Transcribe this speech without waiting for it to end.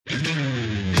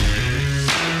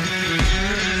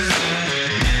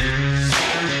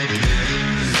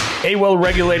A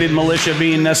well-regulated militia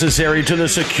being necessary to the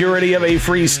security of a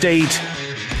free state.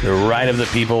 The right of the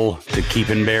people to keep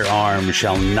and bear arms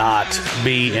shall not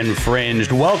be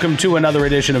infringed. Welcome to another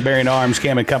edition of Bearing Arms,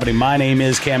 Cam and Company. My name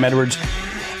is Cam Edwards,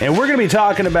 and we're going to be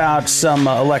talking about some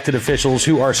elected officials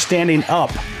who are standing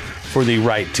up for the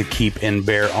right to keep and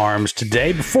bear arms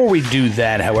today. Before we do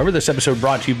that, however, this episode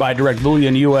brought to you by Direct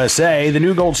Bullion USA, the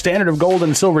new gold standard of gold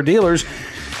and silver dealers.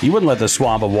 You wouldn't let the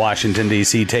swamp of Washington,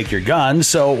 D.C. take your guns,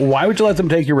 so why would you let them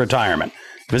take your retirement?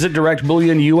 Visit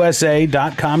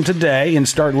directbullionusa.com today and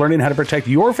start learning how to protect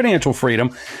your financial freedom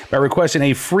by requesting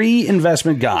a free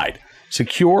investment guide.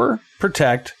 Secure,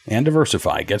 protect, and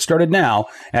diversify. Get started now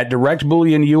at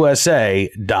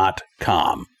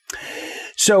directbullionusa.com.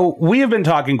 So we have been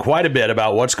talking quite a bit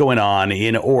about what's going on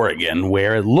in Oregon,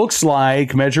 where it looks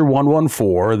like Measure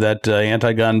 114, that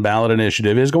anti-gun ballot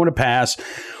initiative, is going to pass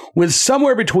with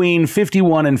somewhere between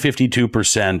 51 and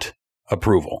 52%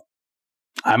 approval.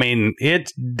 I mean,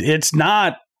 it's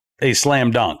not a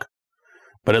slam dunk,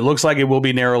 but it looks like it will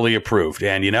be narrowly approved.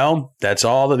 And, you know, that's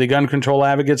all that the gun control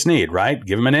advocates need, right?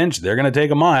 Give them an inch, they're going to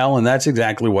take a mile, and that's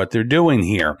exactly what they're doing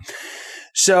here.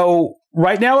 So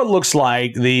right now it looks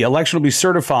like the election will be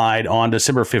certified on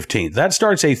December 15th. That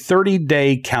starts a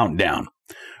 30-day countdown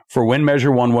for when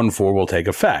Measure 114 will take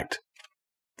effect.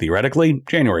 Theoretically,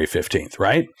 January 15th,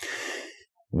 right?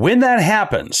 When that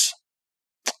happens,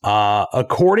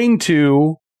 according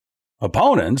to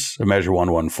opponents of Measure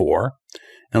 114,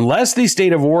 unless the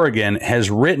state of Oregon has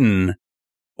written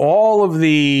all of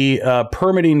the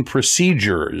permitting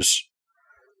procedures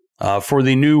for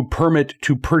the new permit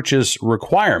to purchase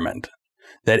requirement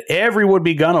that every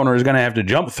would-be gun owner is going to have to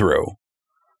jump through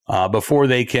before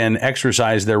they can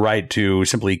exercise their right to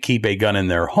simply keep a gun in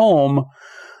their home,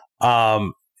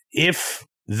 if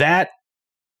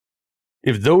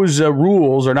those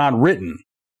rules are not written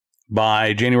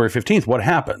by January 15th, what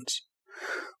happens?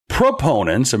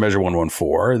 Proponents of Measure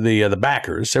 114, the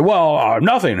backers, say, well,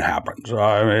 nothing happens.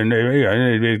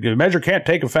 The measure can't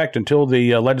take effect until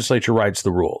the legislature writes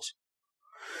the rules.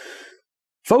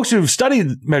 Folks who've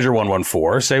studied Measure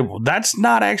 114 say, well, that's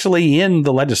not actually in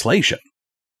the legislation.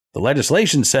 The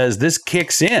legislation says this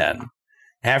kicks in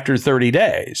after 30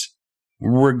 days.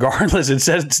 Regardless, it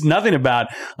says it's nothing about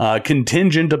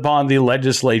contingent upon the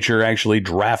legislature actually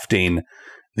drafting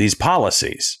these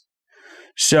policies.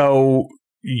 So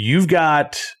you've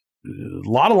got a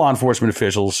lot of law enforcement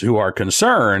officials who are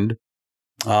concerned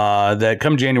that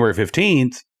come January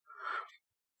 15th,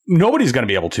 nobody's going to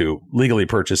be able to legally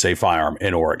purchase a firearm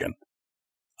in Oregon.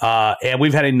 And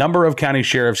we've had a number of county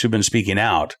sheriffs who've been speaking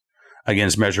out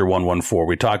against Measure 114.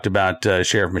 We talked about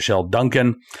Sheriff Michelle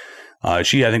Duncan.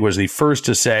 She, I think, was the first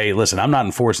to say, listen, I'm not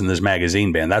enforcing this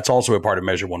magazine ban. That's also a part of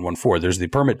Measure 114. There's the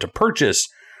permit to purchase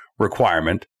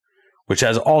requirement, which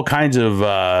has all kinds of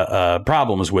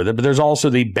problems with it. But there's also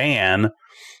the ban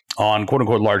on quote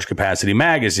unquote large capacity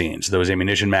magazines, those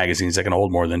ammunition magazines that can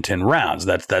hold more than 10 rounds.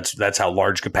 That's how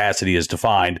large capacity is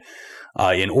defined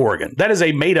in Oregon. That is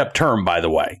a made up term, by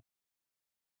the way.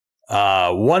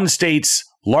 One state's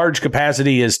large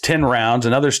capacity is 10 rounds,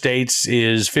 in other states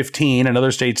is 15, in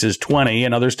other states is 20,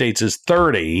 in other states is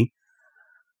 30,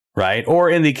 right? Or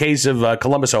in the case of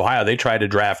Columbus, Ohio, they tried to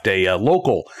draft a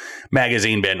local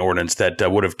magazine ban ordinance that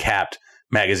would have capped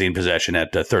magazine possession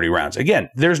at 30 rounds. Again,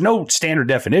 there's no standard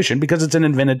definition because it's an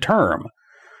invented term.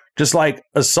 Just like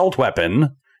assault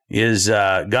weapon is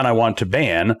a gun I want to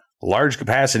ban, large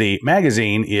capacity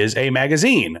magazine is a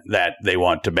magazine that they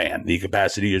want to ban. The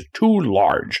capacity is too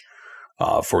large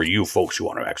for you folks who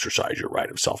want to exercise your right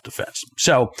of self-defense.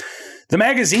 So the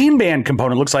magazine ban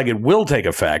component looks like it will take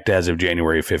effect as of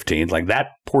January 15th. Like that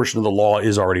portion of the law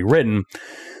is already written.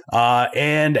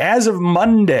 And as of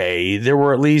Monday, there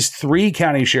were at least 3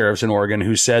 county sheriffs in Oregon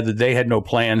who said that they had no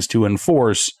plans to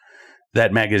enforce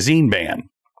that magazine ban.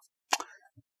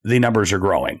 The numbers are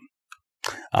growing.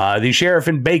 The sheriff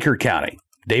in Baker County,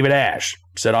 David Ash,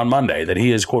 said on Monday that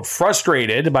he is, quote,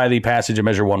 frustrated by the passage of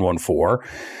Measure 114.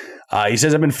 He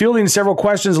says, I've been fielding several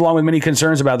questions along with many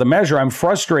concerns about the measure. I'm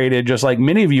frustrated, just like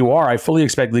many of you are. I fully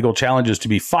expect legal challenges to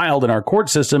be filed in our court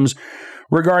systems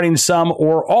regarding some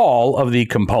or all of the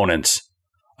components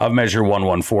of Measure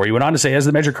 114. He went on to say, as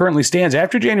the measure currently stands,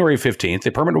 after January 15th,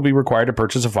 the permit will be required to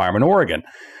purchase a firearm in Oregon.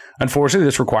 Unfortunately,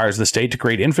 this requires the state to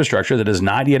create infrastructure that does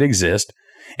not yet exist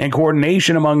and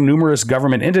coordination among numerous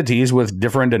government entities with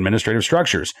different administrative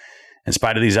structures. In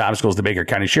spite of these obstacles, the Baker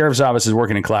County Sheriff's Office is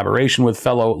working in collaboration with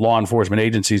fellow law enforcement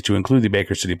agencies to include the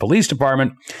Baker City Police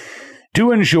Department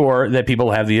to ensure that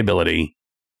people have the ability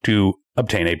to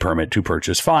obtain a permit to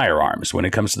purchase firearms. When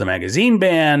it comes to the magazine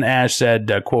ban, Ashe said,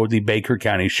 quote, the Baker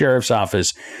County Sheriff's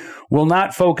Office will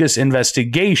not focus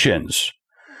investigations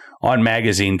on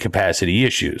magazine capacity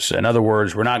issues. In other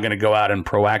words, we're not going to go out and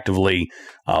proactively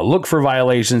look for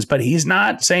violations, but he's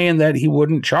not saying that he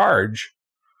wouldn't charge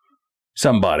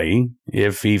somebody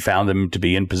if he found them to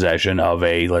be in possession of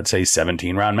a, let's say,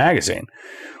 17-round magazine,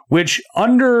 which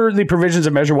under the provisions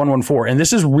of Measure 114, and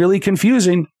this is really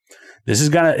confusing, this is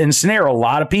going to ensnare a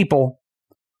lot of people.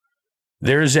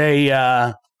 There's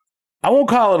I won't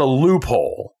call it a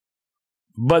loophole,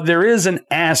 but there is an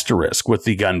asterisk with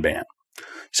the gun ban.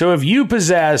 So if you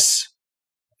possess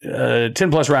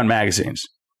 10-plus round magazines,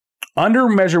 under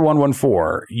Measure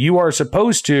 114, you are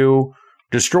supposed to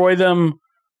destroy them,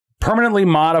 permanently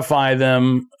modify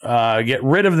them, get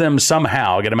rid of them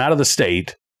somehow, get them out of the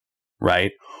state,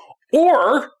 right?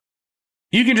 Or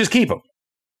you can just keep them.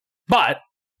 But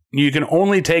you can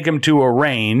only take them to a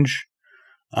range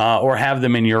or have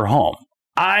them in your home.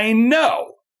 I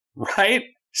know, right?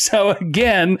 So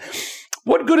again,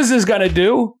 what good is this going to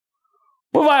do?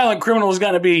 What violent criminal is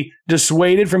going to be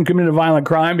dissuaded from committing a violent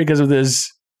crime because of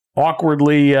this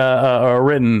awkwardly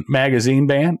written magazine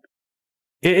ban?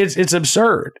 It's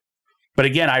absurd. But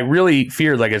again, I really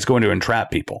fear like it's going to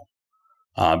entrap people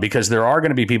because there are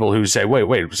going to be people who say,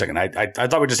 wait a second, I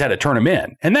thought we just had to turn them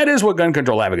in. And that is what gun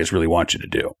control advocates really want you to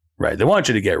do, right? They want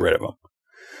you to get rid of them.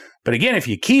 But again, if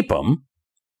you keep them,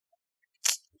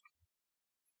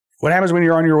 what happens when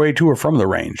you're on your way to or from the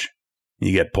range?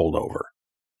 You get pulled over.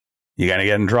 You going to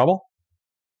get in trouble?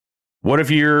 What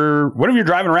if you're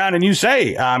driving around and you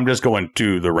say, I'm just going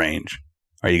to the range?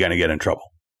 Are you going to get in trouble?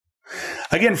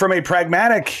 Again, from a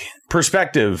pragmatic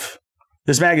perspective,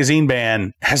 this magazine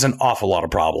ban has an awful lot of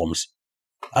problems.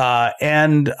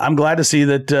 And I'm glad to see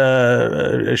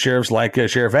that sheriffs like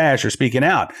Sheriff Ashe are speaking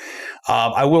out.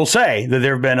 I will say that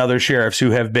there have been other sheriffs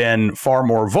who have been far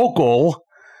more vocal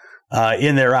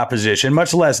in their opposition,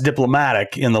 much less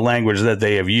diplomatic in the language that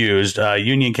they have used.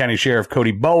 Union County Sheriff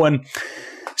Cody Bowen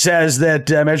says that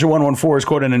Measure 114 is,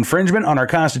 quote, an infringement on our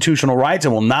constitutional rights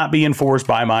and will not be enforced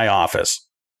by my office.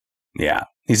 Yeah.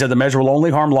 He said the measure will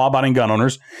only harm law-abiding gun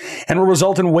owners and will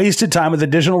result in wasted time with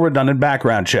additional redundant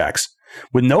background checks.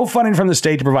 With no funding from the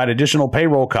state to provide additional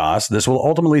payroll costs, this will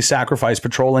ultimately sacrifice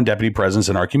patrol and deputy presence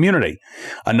in our community.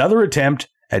 Another attempt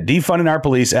at defunding our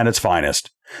police at its finest.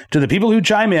 To the people who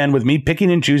chime in with me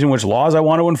picking and choosing which laws I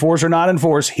want to enforce or not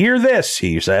enforce, hear this,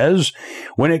 he says.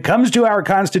 When it comes to our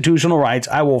constitutional rights,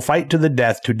 I will fight to the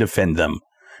death to defend them,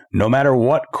 no matter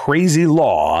what crazy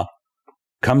law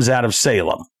comes out of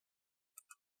Salem.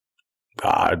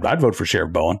 I'd vote for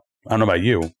Sheriff Bowen. I don't know about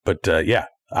you, but yeah,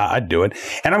 I'd do it.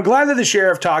 And I'm glad that the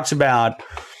sheriff talks about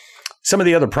some of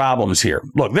the other problems here.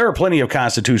 Look, there are plenty of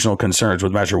constitutional concerns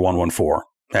with Measure 114,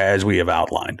 as we have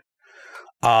outlined.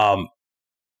 And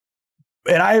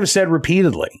I have said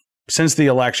repeatedly since the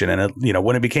election, and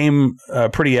when it became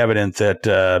pretty evident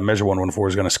that Measure 114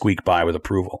 is going to squeak by with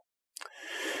approval,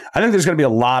 I think there's going to be a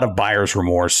lot of buyer's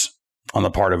remorse on the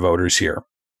part of voters here.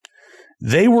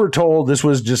 They were told this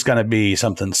was just going to be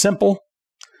something simple.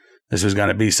 This was going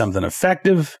to be something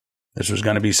effective. This was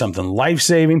going to be something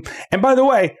life-saving. And by the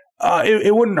way,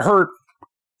 it wouldn't hurt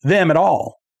them at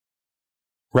all,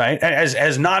 right?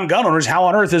 As non-gun owners, how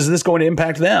on earth is this going to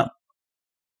impact them?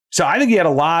 So I think you had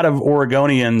a lot of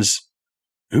Oregonians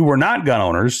who were not gun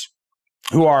owners,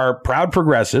 who are proud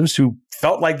progressives, who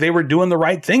felt like they were doing the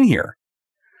right thing here.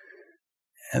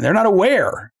 And they're not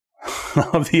aware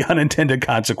of the unintended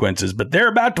consequences, but they're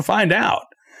about to find out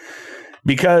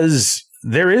because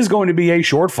there is going to be a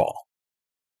shortfall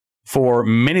for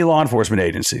many law enforcement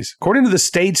agencies. According to the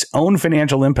state's own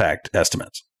financial impact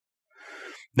estimates,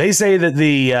 they say that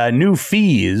the new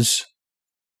fees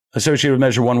associated with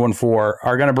Measure 114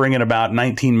 are going to bring in about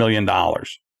 $19 million.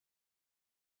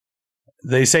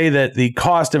 They say that the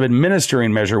cost of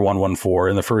administering Measure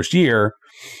 114 in the first year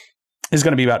is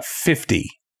going to be about $50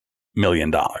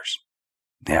 million.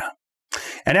 Yeah.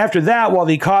 And after that, while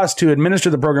the cost to administer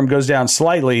the program goes down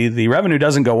slightly, the revenue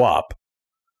doesn't go up.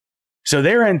 So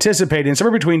they're anticipating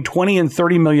somewhere between $20 and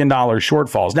 $30 million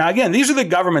shortfalls. Now, again, these are the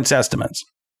government's estimates.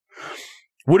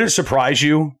 Would it surprise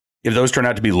you if those turn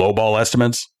out to be lowball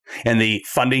estimates and the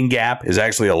funding gap is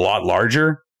actually a lot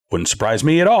larger? Wouldn't surprise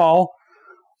me at all.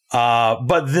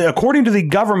 But according to the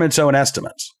government's own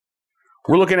estimates,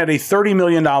 we're looking at a $30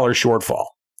 million shortfall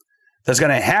that's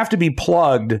going to have to be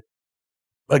plugged,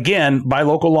 again, by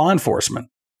local law enforcement.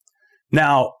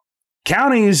 Now,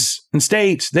 counties and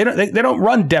states, they don't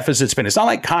run deficit spending. It's not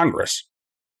like Congress.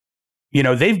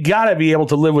 They've got to be able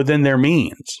to live within their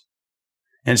means.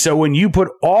 And so when you put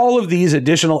all of these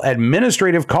additional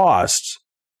administrative costs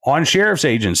on sheriff's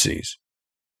agencies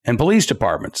and police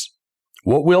departments,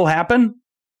 what will happen?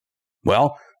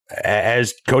 Well,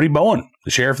 as Cody Bowen,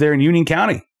 the sheriff there in Union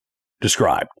County,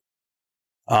 described,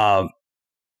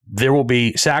 there will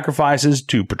be sacrifices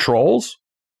to patrols.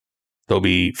 There'll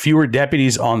be fewer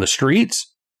deputies on the streets.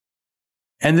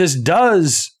 And this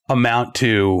does amount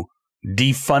to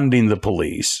defunding the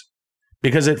police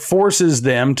because it forces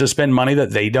them to spend money that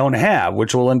they don't have,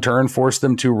 which will in turn force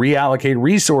them to reallocate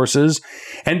resources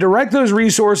and direct those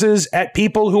resources at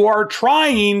people who are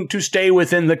trying to stay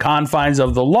within the confines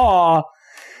of the law,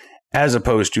 as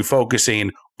opposed to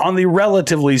focusing on the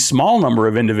relatively small number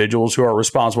of individuals who are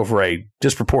responsible for a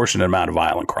disproportionate amount of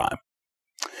violent crime.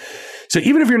 So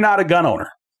even if you're not a gun owner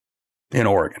in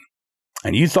Oregon,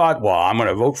 and you thought, well, I'm going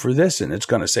to vote for this and it's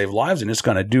going to save lives and it's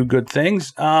going to do good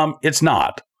things, it's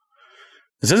not.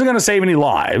 This isn't going to save any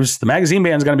lives. The magazine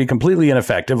ban is going to be completely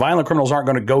ineffective. Violent criminals aren't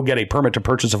going to go get a permit to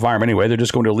purchase a firearm anyway. They're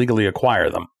just going to illegally acquire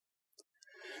them.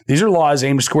 These are laws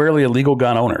aimed squarely at legal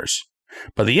gun owners.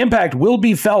 But the impact will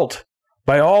be felt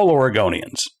by all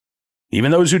Oregonians,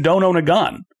 even those who don't own a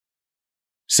gun.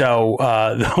 So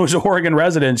those Oregon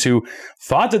residents who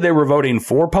thought that they were voting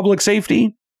for public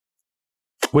safety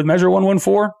with Measure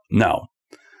 114, no.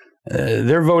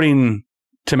 They're voting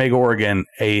to make Oregon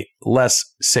a less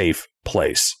safe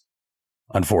place,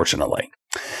 unfortunately.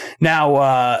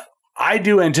 Now, I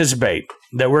do anticipate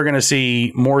that we're going to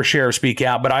see more sheriffs speak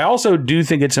out, but I also do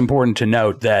think it's important to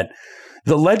note that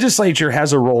the legislature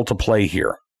has a role to play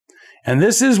here. And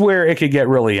this is where it could get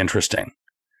really interesting.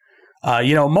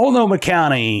 Multnomah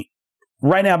County,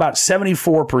 right now about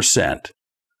 74%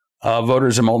 of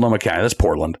voters in Multnomah County, that's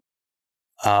Portland,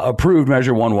 approved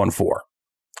Measure 114.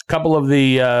 A couple of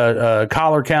the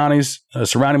collar counties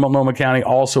surrounding Multnomah County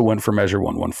also went for Measure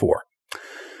 114.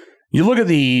 You look at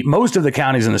most of the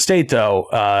counties in the state, though,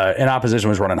 in opposition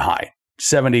was running high,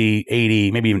 70,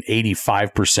 80, maybe even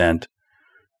 85%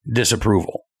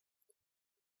 disapproval.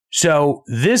 So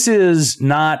this is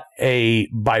not a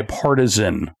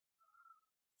bipartisan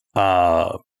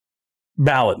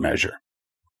ballot measure.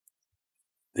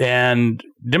 And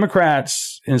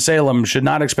Democrats in Salem should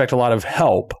not expect a lot of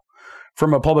help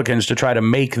from Republicans to try to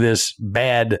make this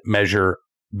bad measure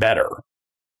better.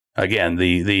 Again,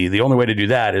 the only way to do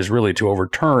that is really to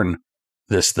overturn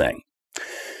this thing.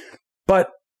 But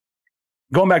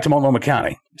going back to Multnomah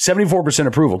County, 74%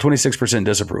 approval, 26%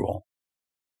 disapproval.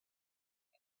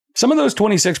 Some of those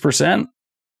 26%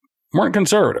 weren't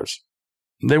conservatives.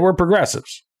 They were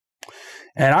progressives.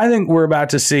 And I think we're about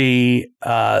to see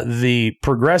the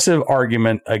progressive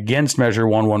argument against Measure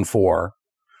 114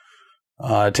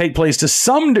 take place to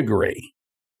some degree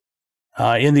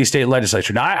in the state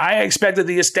legislature. Now, I expect that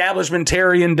the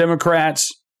establishmentarian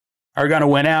Democrats are going to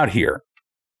win out here.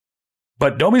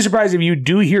 But don't be surprised if you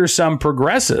do hear some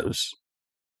progressives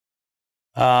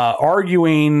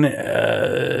arguing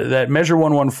that Measure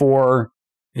 114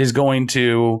 is going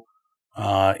to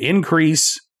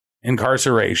increase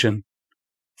incarceration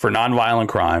for nonviolent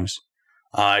crimes.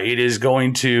 It is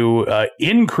going to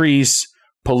increase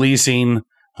policing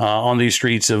on these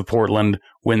streets of Portland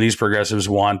when these progressives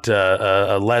want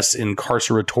less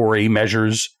incarceratory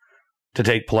measures to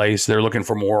take place. They're looking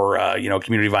for more,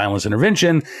 community violence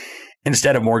intervention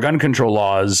instead of more gun control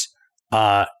laws.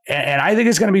 And I think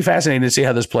it's going to be fascinating to see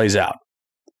how this plays out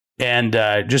and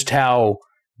just how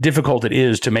difficult it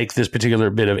is to make this particular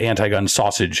bit of anti-gun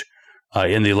sausage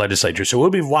in the legislature. So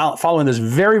we'll be following this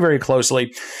very, very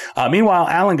closely. Meanwhile,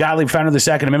 Alan Gottlieb, founder of the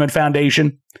Second Amendment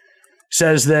Foundation,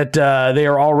 says that they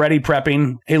are already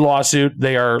prepping a lawsuit.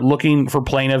 They are looking for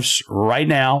plaintiffs right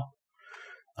now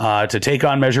to take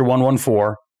on Measure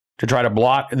 114 to try to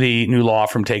block the new law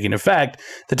from taking effect.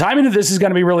 The timing of this is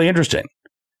going to be really interesting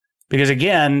because,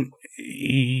 again,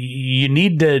 you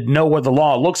need to know what the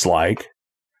law looks like.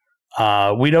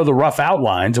 We know the rough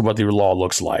outlines of what the law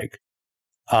looks like.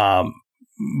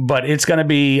 But it's going to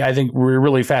be, I think,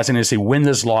 really fascinating to see when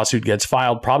this lawsuit gets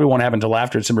filed. Probably won't happen until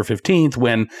after December 15th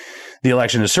when the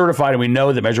election is certified. And we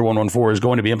know that Measure 114 is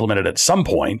going to be implemented at some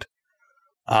point,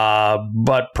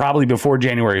 but probably before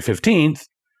January 15th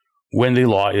when the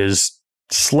law is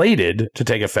slated to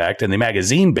take effect and the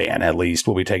magazine ban, at least,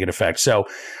 will be taking effect. So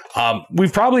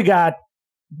we've probably got,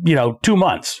 2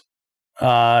 months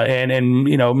and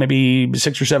maybe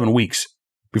 6 or 7 weeks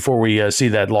before we see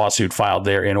that lawsuit filed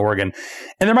there in Oregon.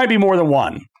 And there might be more than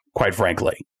one, quite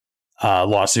frankly,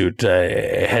 lawsuit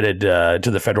headed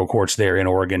to the federal courts there in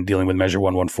Oregon dealing with Measure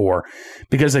 114.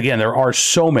 Because, again, there are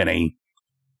so many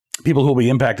people who will be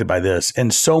impacted by this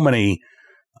and so many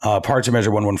parts of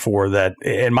Measure 114 that,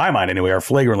 in my mind anyway, are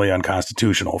flagrantly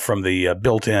unconstitutional, from the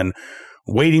built-in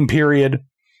waiting period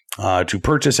to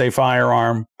purchase a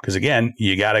firearm. Because again,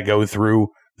 you got to go through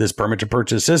this permit to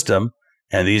purchase system,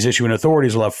 and these issuing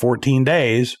authorities will have 14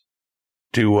 days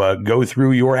to go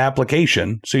through your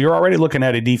application. So you're already looking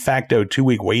at a de facto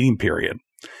 2-week waiting period.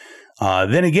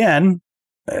 Then again,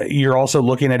 you're also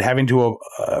looking at having to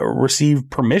receive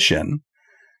permission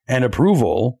and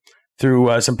approval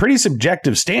through some pretty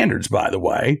subjective standards, by the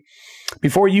way,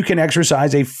 before you can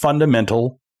exercise a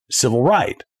fundamental civil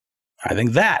right. I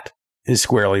think that is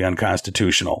squarely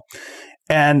unconstitutional.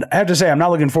 And I have to say, I'm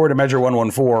not looking forward to Measure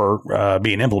 114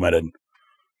 being implemented,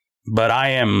 but I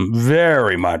am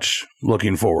very much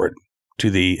looking forward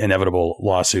to the inevitable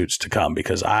lawsuits to come,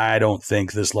 because I don't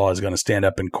think this law is going to stand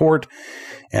up in court.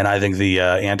 And I think the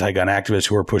anti-gun activists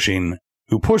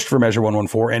who pushed for Measure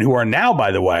 114, and who are now,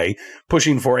 by the way,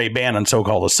 pushing for a ban on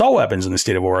so-called assault weapons in the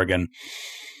state of Oregon,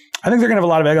 I think they're going to have a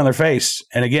lot of egg on their face.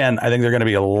 And again, I think there are going to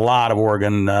be a lot of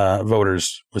Oregon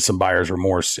voters with some buyer's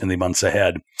remorse in the months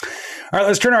ahead. All right,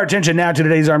 let's turn our attention now to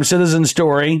today's Armed Citizen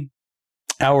story,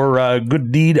 our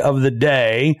good deed of the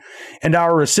day, and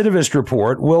our recidivist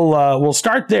report. We'll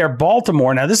start there.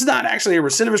 Baltimore. Now, this is not actually a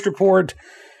recidivist report,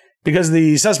 because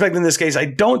the suspect in this case, I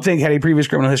don't think, had a previous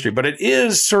criminal history, but it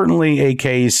is certainly a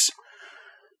case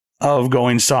of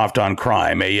going soft on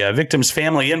crime. A victim's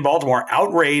family in Baltimore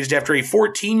outraged after a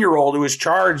 14-year-old who was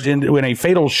charged in a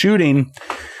fatal shooting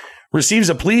receives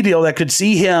a plea deal that could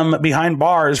see him behind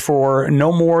bars for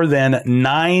no more than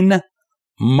 9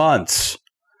 months.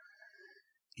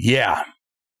 Yeah.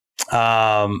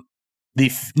 The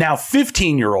now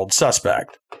 15-year-old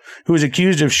suspect, who is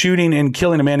accused of shooting and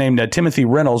killing a man named Timothy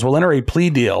Reynolds, will enter a plea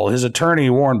deal. His attorney,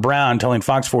 Warren Brown, telling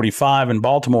Fox 45 in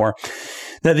Baltimore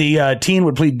that the teen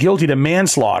would plead guilty to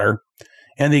manslaughter,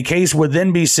 and the case would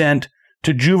then be sent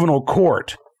to juvenile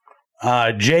court.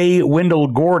 Jay Wendell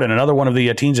Gordon, another one of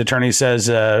the teen's attorneys, says,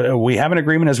 we have an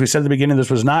agreement, as we said at the beginning,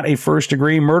 this was not a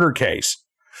first-degree murder case.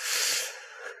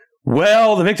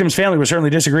 Well, the victim's family would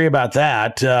certainly disagree about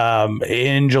that.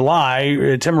 In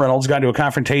July, Tim Reynolds got into a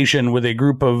confrontation with a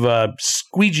group of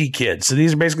squeegee kids. So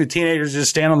these are basically teenagers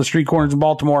just stand on the street corners in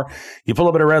Baltimore. You pull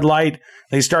up at a red light.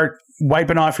 They start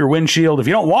wiping off your windshield. If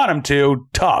you don't want them to,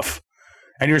 tough.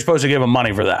 And you're supposed to give them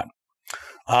money for that.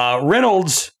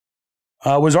 Reynolds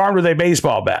was armed with a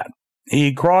baseball bat.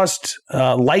 He crossed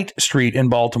Light Street in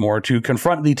Baltimore to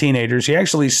confront the teenagers. He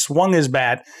actually swung his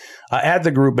bat at the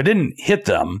group, but didn't hit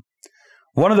them.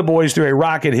 One of the boys threw a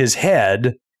rock at his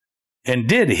head and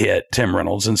did hit Tim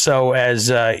Reynolds. And so as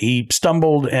he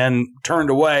stumbled and turned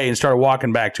away and started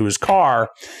walking back to his car,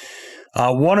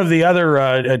 one of the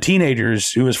other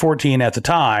teenagers, who was 14 at the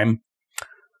time,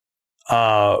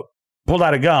 pulled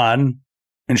out a gun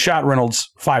and shot Reynolds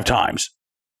 5 times,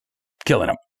 killing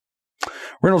him.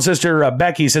 Reynolds' sister,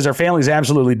 Becky, says our family's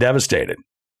absolutely devastated.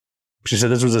 She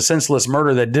said this was a senseless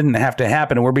murder that didn't have to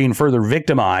happen, and we're being further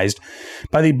victimized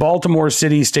by the Baltimore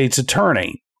City State's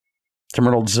attorney. Tim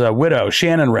Reynolds' widow,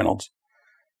 Shannon Reynolds,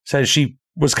 says she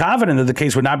was confident that the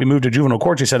case would not be moved to juvenile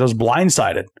court. She said, I was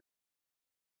blindsided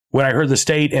when I heard the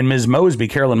state and Ms. Mosby,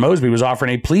 Carolyn Mosby, was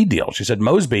offering a plea deal. She said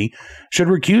Mosby should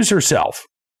recuse herself.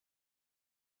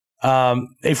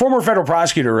 A former federal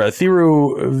prosecutor,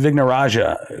 Thiru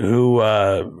Vignarajah, who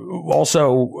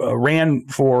also ran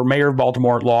for mayor of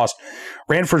Baltimore, lost,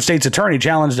 ran for state's attorney,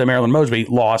 challenged Marilyn Mosby,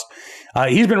 lost.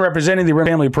 He's been representing the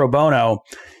family pro bono.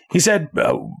 He said,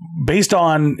 based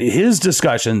on his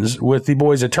discussions with the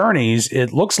boys' attorneys,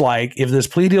 it looks like if this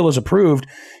plea deal is approved,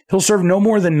 he'll serve no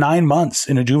more than 9 months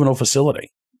in a juvenile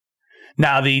facility.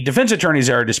 Now, the defense attorneys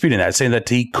are disputing that, saying that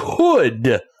he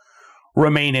could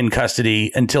remain in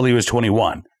custody until he was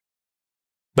 21.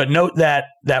 But note that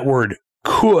word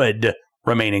could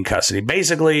remain in custody.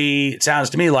 Basically, it sounds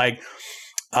to me like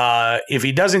if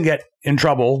he doesn't get in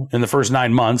trouble in the first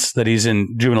 9 months that he's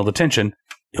in juvenile detention,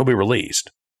 he'll be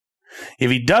released. If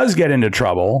he does get into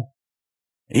trouble,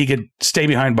 he could stay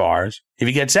behind bars. If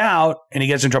he gets out and he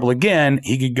gets in trouble again,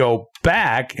 he could go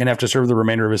back and have to serve the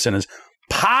remainder of his sentence,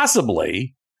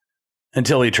 possibly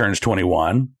until he turns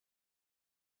 21.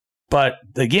 But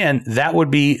again, that would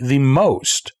be the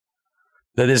most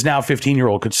that this now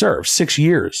 15-year-old could serve, 6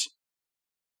 years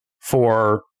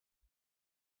for,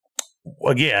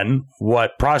 again,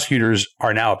 what prosecutors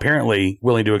are now apparently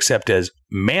willing to accept as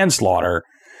manslaughter.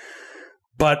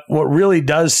 But what really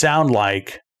does sound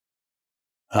like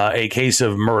a case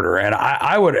of murder. And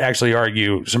I would actually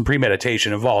argue some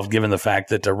premeditation involved, given the fact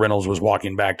that Reynolds was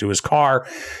walking back to his car,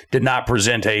 did not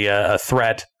present a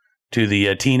threat to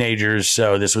the teenagers.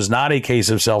 So this was not a case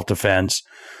of self-defense.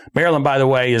 Maryland, by the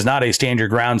way, is not a stand your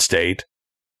ground state.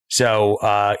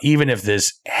 So even if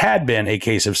this had been a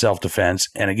case of self-defense,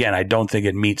 and again, I don't think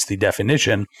it meets the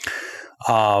definition,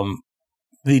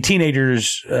 the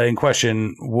teenagers in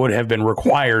question would have been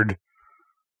required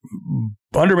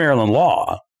under Maryland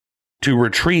law to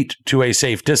retreat to a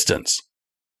safe distance.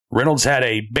 Reynolds had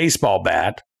a baseball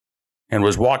bat and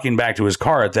was walking back to his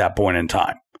car at that point in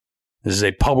time. This is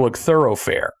a public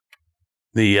thoroughfare.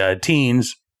 The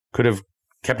teens could have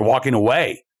kept walking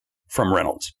away from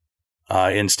Reynolds.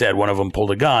 Instead, one of them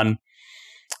pulled a gun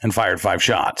and fired 5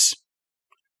 shots.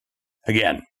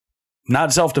 Again,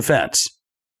 not self-defense,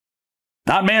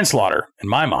 not manslaughter in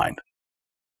my mind,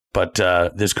 but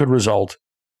this could result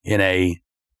in a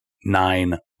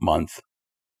 9-month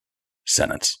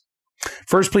sentence.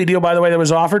 First plea deal, by the way, that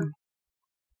was offered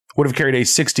would have carried a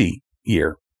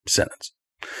 60-year sentence.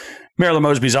 Marilyn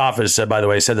Mosby's office, by the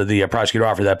way, said that the prosecutor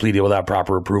offered that plea deal without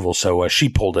proper approval, so she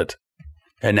pulled it,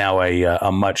 and now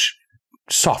a much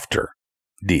softer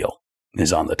deal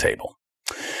is on the table.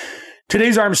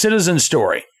 Today's armed citizen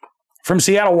story from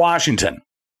Seattle, Washington,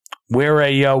 where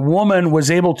a woman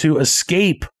was able to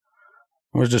escape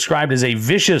what was described as a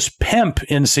vicious pimp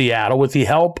in Seattle with the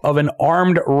help of an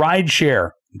armed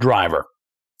rideshare driver.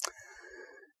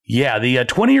 Yeah, the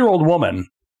 20-year-old woman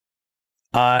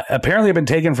apparently had been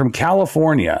taken from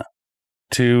California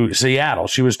to Seattle.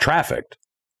 She was trafficked,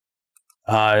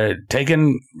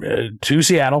 taken to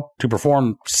Seattle to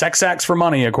perform sex acts for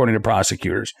money, according to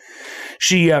prosecutors.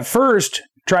 She first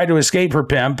tried to escape her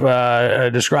pimp,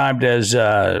 described as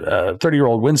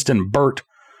 30-year-old Winston Burt,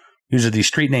 uses the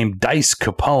street name Dice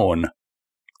Capone.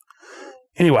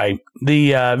 Anyway,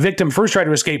 the victim first tried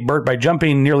to escape Burt by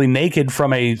jumping nearly naked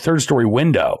from a third-story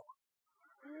window.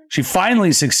 She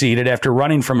finally succeeded after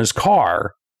running from his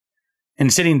car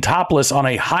and sitting topless on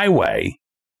a highway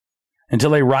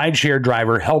until a rideshare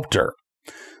driver helped her.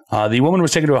 The woman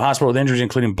was taken to a hospital with injuries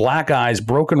including black eyes,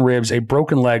 broken ribs, a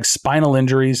broken leg, spinal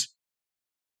injuries.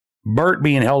 Burt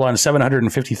being held on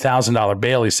 $750,000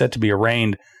 bail. He's set to be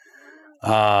arraigned.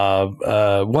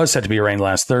 Was set to be arraigned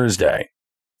last Thursday.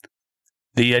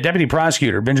 The deputy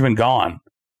prosecutor, Benjamin Gaughan,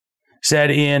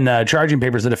 said in charging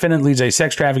papers the defendant leads a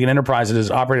sex trafficking enterprise that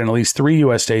has operated in at least 3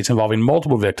 U.S. states involving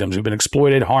multiple victims who've been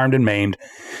exploited, harmed, and maimed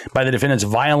by the defendant's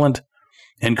violent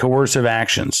and coercive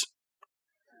actions.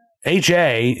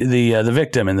 H.A., the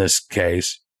victim in this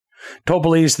case, told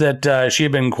police that she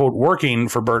had been, quote, working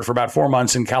for Burt for about 4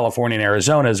 months in California and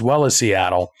Arizona, as well as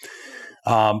Seattle.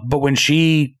 But when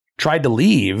she tried to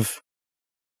leave,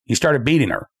 he started beating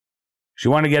her. She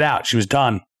wanted to get out. She was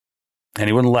done, and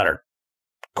he wouldn't let her,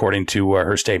 according to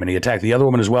her statement. He attacked the other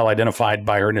woman as well, identified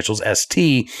by her initials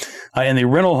ST, in the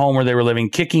rental home where they were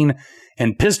living, kicking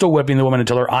and pistol whipping the woman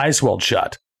until her eyes swelled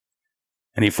shut.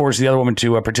 And he forced the other woman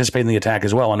to participate in the attack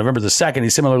as well. On November the 2nd, he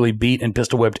similarly beat and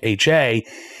pistol whipped H.A.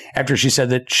 after she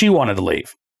said that she wanted to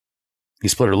leave. He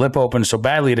split her lip open so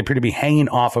badly it appeared to be hanging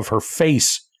off of her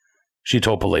face, she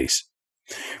told police.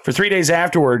 For 3 days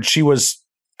afterwards, she was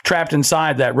trapped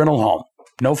inside that rental home.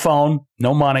 No phone,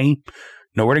 no money,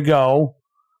 nowhere to go,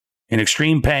 in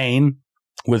extreme pain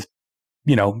with,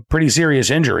 pretty serious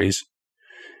injuries.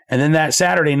 And then that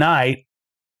Saturday night,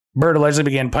 Burt allegedly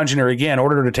began punching her again,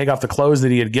 ordered her to take off the clothes that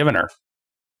he had given her.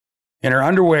 In her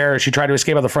underwear, she tried to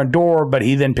escape out the front door, but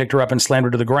he then picked her up and slammed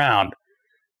her to the ground.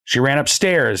 She ran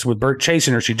upstairs with Burt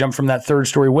chasing her. She jumped from that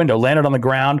third-story window, landed on the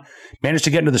ground, managed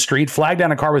to get into the street, flagged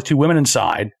down a car with 2 women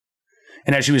inside.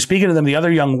 And as she was speaking to them, the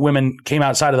other young women came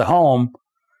outside of the home,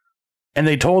 and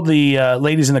they told the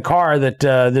ladies in the car that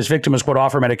this victim was, quote,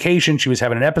 off her medication. She was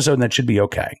having an episode, and that should be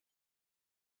okay.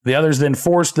 The others then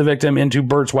forced the victim into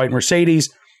Burt's white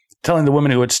Mercedes, telling the women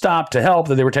who had stopped to help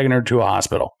that they were taking her to a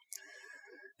hospital.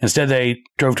 Instead, they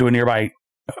drove to a nearby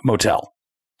motel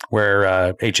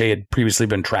where H.A. had previously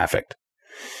been trafficked.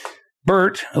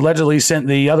 Burt allegedly sent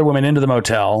the other women into the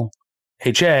motel.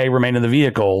 H.A. remained in the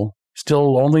vehicle,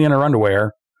 still only in her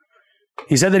underwear.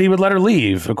 He said that he would let her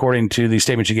leave, according to the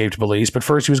statement she gave to police, but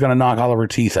first he was going to knock all of her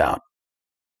teeth out.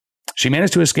 She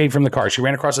managed to escape from the car. She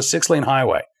ran across a 6-lane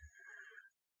highway,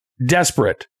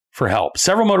 desperate for help.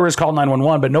 Several motorists called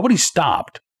 911, but nobody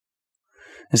stopped.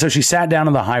 And so she sat down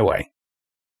on the highway.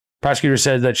 Prosecutor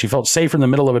said that she felt safer in the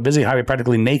middle of a busy highway,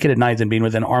 practically naked at night, than being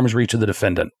within arm's reach of the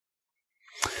defendant.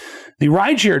 The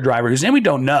rideshare driver, whose name we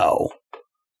don't know,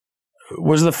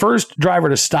 was the first driver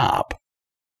to stop.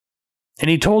 And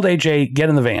he told H.A., get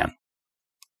in the van.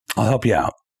 I'll help you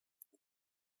out.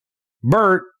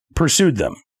 Burt pursued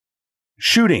them,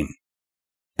 shooting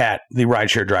at the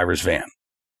rideshare driver's van.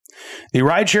 The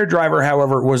rideshare driver,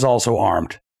 however, was also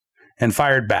armed and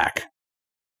fired back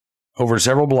over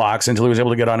several blocks until he was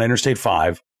able to get on Interstate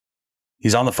 5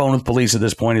 He's on the phone with police at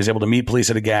this point. He's able to meet police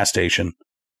at a gas station.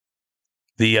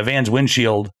 The van's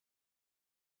windshield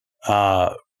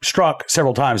struck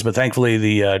several times, but thankfully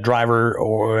the driver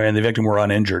and the victim were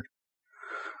uninjured.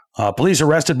 Police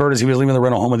arrested Burt as he was leaving the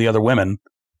rental home with the other women.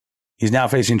 He's now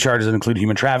facing charges that include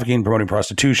human trafficking, promoting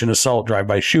prostitution, assault,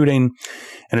 drive-by shooting,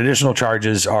 and additional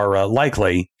charges are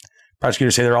likely.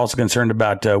 Prosecutors say they're also concerned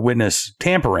about witness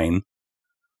tampering.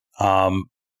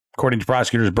 According to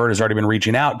prosecutors, Burt has already been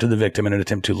reaching out to the victim in an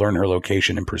attempt to learn her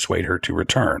location and persuade her to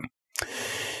return.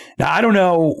 Now, I don't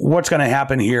know what's going to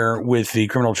happen here with the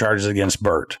criminal charges against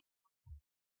Burt,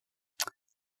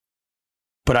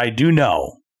 but I do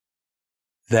know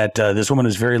that this woman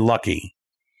is very lucky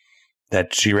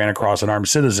that she ran across an armed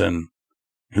citizen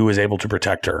who was able to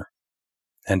protect her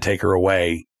and take her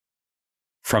away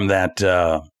from that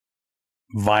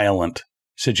violent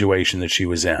situation that she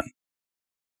was in.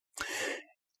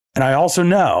 And I also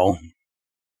know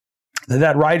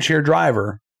that rideshare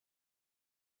driver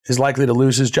is likely to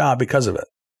lose his job because of it.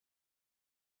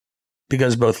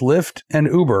 Because both Lyft and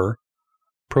Uber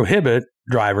prohibit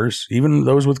drivers, even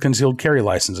those with concealed carry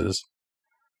licenses,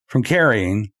 from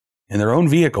carrying in their own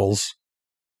vehicles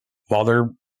while they're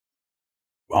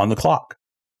on the clock.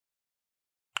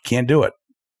 Can't do it.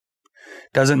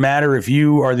 Doesn't matter if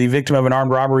you are the victim of an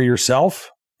armed robbery yourself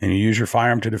and you use your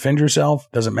firearm to defend yourself.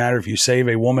 Doesn't matter if you save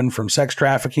a woman from sex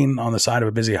trafficking on the side of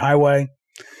a busy highway.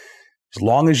 As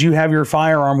long as you have your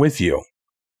firearm with you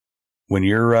when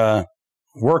you're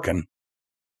working,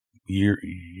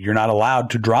 you're not allowed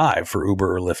to drive for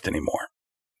Uber or Lyft anymore.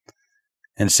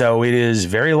 And so it is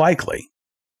very likely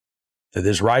that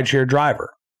this rideshare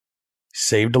driver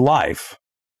saved a life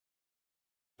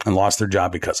and lost their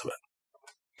job because of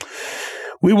it.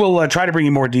 We will try to bring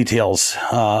you more details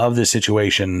of this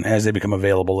situation as they become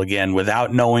available. Again,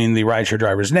 without knowing the rideshare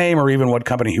driver's name or even what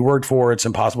company he worked for, it's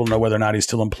impossible to know whether or not he's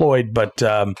still employed. But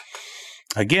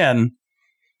again,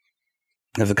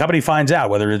 if the company finds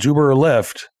out, whether it's Uber or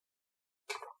Lyft,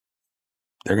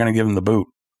 they're going to give him the boot.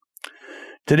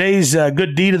 Today's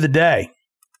good deed of the day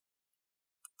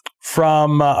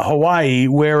from Hawaii,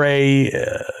 where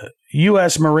a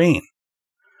U.S. Marine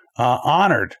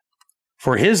honored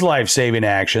for his life-saving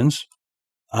actions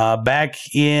back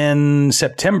in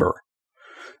September.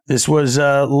 This was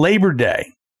Labor Day,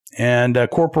 and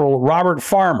Corporal Robert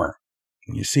Farmer,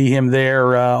 you see him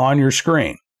there on your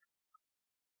screen.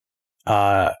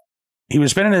 He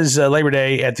was spending his Labor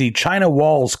Day at the China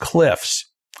Walls Cliffs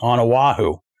on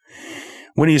Oahu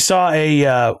when he saw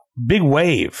a big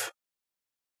wave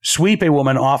sweep a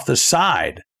woman off the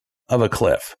side of a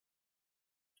cliff.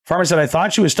 Farmer said, I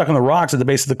thought she was stuck on the rocks at the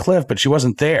base of the cliff, but she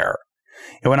wasn't there.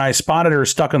 And when I spotted her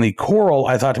stuck on the coral,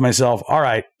 I thought to myself, all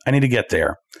right, I need to get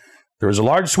there. There was a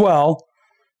large swell.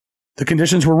 The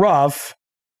conditions were rough,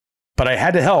 but I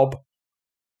had to help,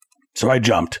 so I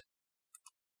jumped.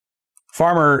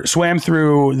 Farmer swam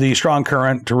through the strong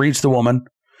current to reach the woman,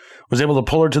 was able to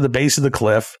pull her to the base of the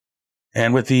cliff,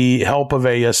 and with the help of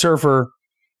a surfer,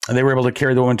 they were able to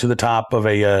carry the woman to the top of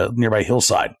a nearby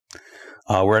hillside.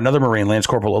 Where another Marine, Lance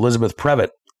Corporal Elizabeth Previtt,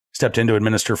 stepped in to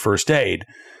administer first aid.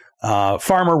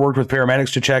 Farmer worked with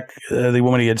paramedics to check the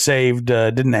woman he had saved,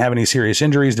 didn't have any serious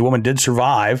injuries. The woman did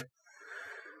survive.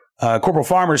 Corporal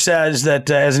Farmer says that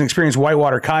as an experienced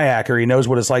whitewater kayaker, he knows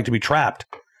what it's like to be trapped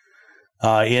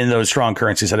in those strong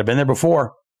currents. He said, I've been there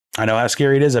before. I know how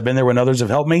scary it is. I've been there when others have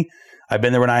helped me. I've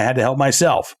been there when I had to help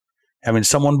myself. Having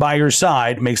someone by your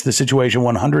side makes the situation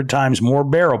 100 times more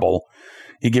bearable.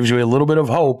 It gives you a little bit of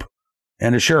hope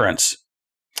and assurance.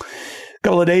 A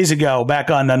couple of days ago,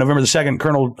 back on November the 2nd,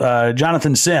 Colonel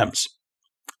Jonathan Sims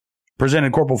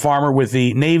presented Corporal Farmer with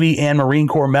the Navy and Marine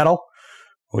Corps Medal,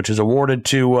 which is awarded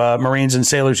to Marines and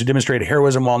sailors who demonstrate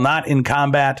heroism while not in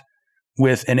combat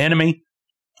with an enemy.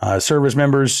 Service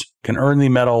members can earn the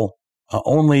medal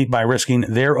only by risking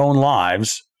their own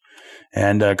lives.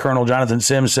 And Colonel Jonathan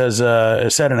Sims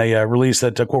said in a release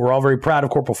that, quote, we're all very proud of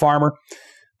Corporal Farmer,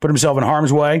 put himself in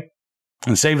harm's way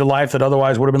and saved a life that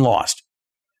otherwise would have been lost.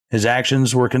 His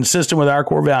actions were consistent with our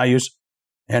core values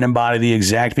and embody the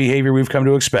exact behavior we've come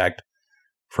to expect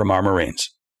from our Marines.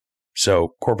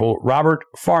 So, Corporal Robert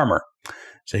Farmer,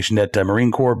 stationed at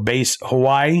Marine Corps Base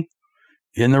Hawaii,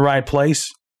 in the right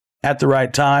place, at the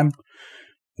right time,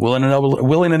 willing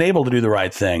and able to do the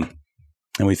right thing.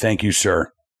 And we thank you,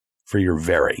 sir, for your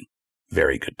very,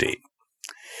 very good deed.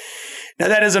 Now,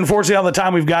 that is unfortunately all the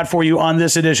time we've got for you on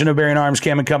this edition of Bearing Arms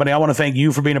Cam & Company. I want to thank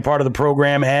you for being a part of the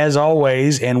program as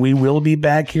always, and we will be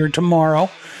back here tomorrow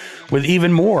with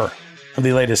even more of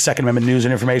the latest Second Amendment news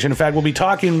and information. In fact, we'll be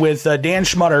talking with Dan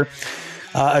Schmutter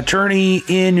attorney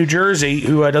in New Jersey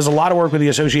who does a lot of work with the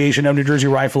Association of New Jersey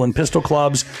Rifle and Pistol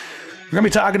Clubs. We're going to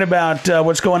be talking about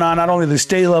what's going on not only at the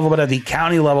state level, but at the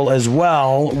county level as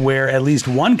well, where at least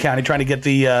one county trying to get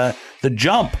the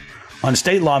jump on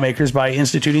state lawmakers by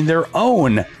instituting their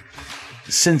own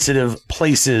sensitive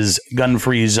places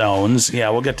gun-free zones.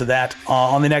 Yeah, we'll get to that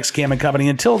on the next Cam and Company.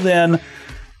 Until then,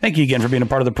 thank you again for being a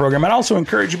part of the program. I'd also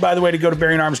encourage you, by the way, to go to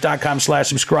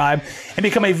BearingArms.com/subscribe and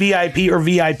become a VIP or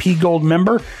VIP Gold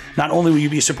member. Not only will you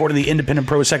be supporting the independent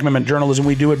pro-Second Amendment journalism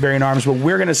we do at Bearing Arms, but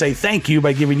we're going to say thank you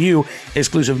by giving you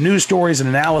exclusive news stories and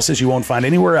analysis you won't find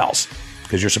anywhere else,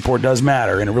 because your support does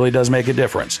matter and it really does make a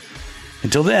difference.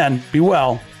 Until then, be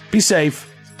well, be safe,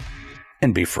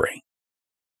 and be free.